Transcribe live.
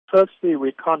Firstly,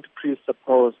 we can't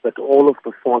presuppose that all of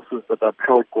the forces that are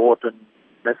pro-Gordhan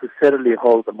necessarily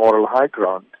hold the moral high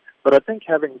ground. But I think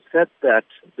having said that,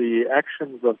 the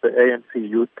actions of the ANC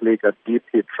Youth League are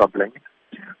deeply troubling.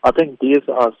 I think these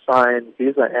are signs,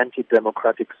 these are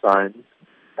anti-democratic signs,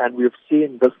 and we've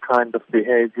seen this kind of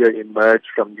behavior emerge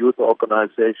from youth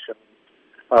organizations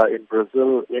in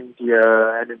Brazil,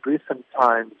 India, and in recent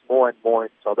times more and more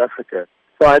in South Africa.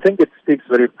 So I think it speaks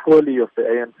very poorly of the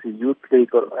ANC Youth League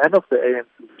and of the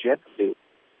ANC generally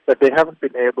that they haven't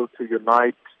been able to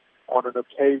unite on an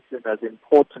occasion as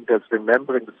important as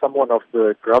remembering someone of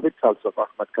the gravitas of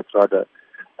Ahmed Kathrada.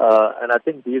 And I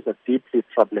think these are deeply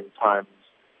troubling times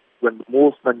when the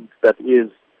movement that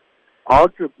is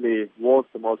arguably was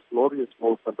the most glorious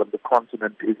movement on the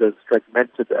continent is as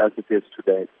fragmented as it is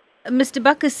today. Mr.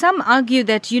 Buccus, some argue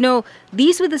that,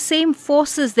 these were the same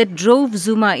forces that drove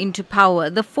Zuma into power,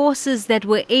 the forces that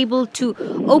were able to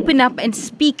open up and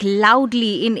speak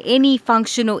loudly in any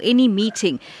function or any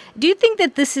meeting. Do you think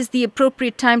that this is the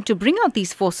appropriate time to bring out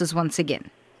these forces once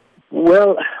again?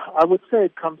 Well, I would say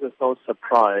it comes as no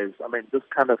surprise. I mean, this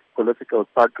kind of political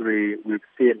thuggery we've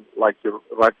seen, like you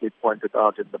rightly pointed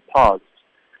out, in the past.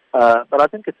 But I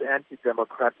think it's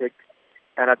anti-democratic.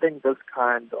 And I think this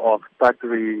kind of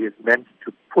thuggery is meant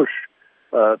to push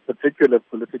particular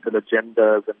political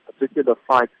agendas and particular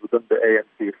fights within the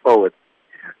ANC forward.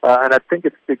 And I think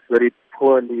it speaks very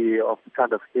poorly of the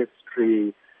kind of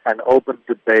history and open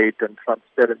debate and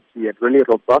transparency and really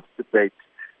robust debate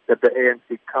that the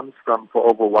ANC comes from for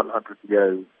over 100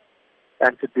 years.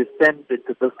 And to descend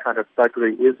into this kind of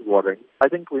thuggery is worrying. I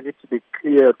think we need to be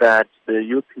clear that the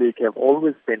Youth League have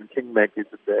always been kingmakers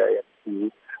in the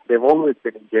ANC. They've always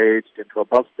been engaged in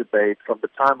robust debate from the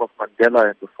time of Mandela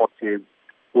in the 40s,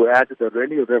 who added a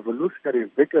really revolutionary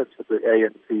vigor to the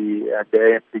ANC and the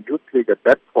ANC Youth League at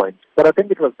that point. But I think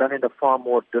it was done in a far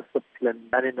more disciplined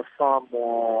and in a far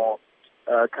more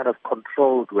kind of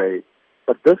controlled way.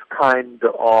 But this kind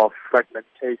of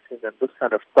fragmentation and this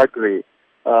kind of thuggery,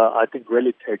 I think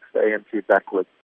really takes the ANC backwards.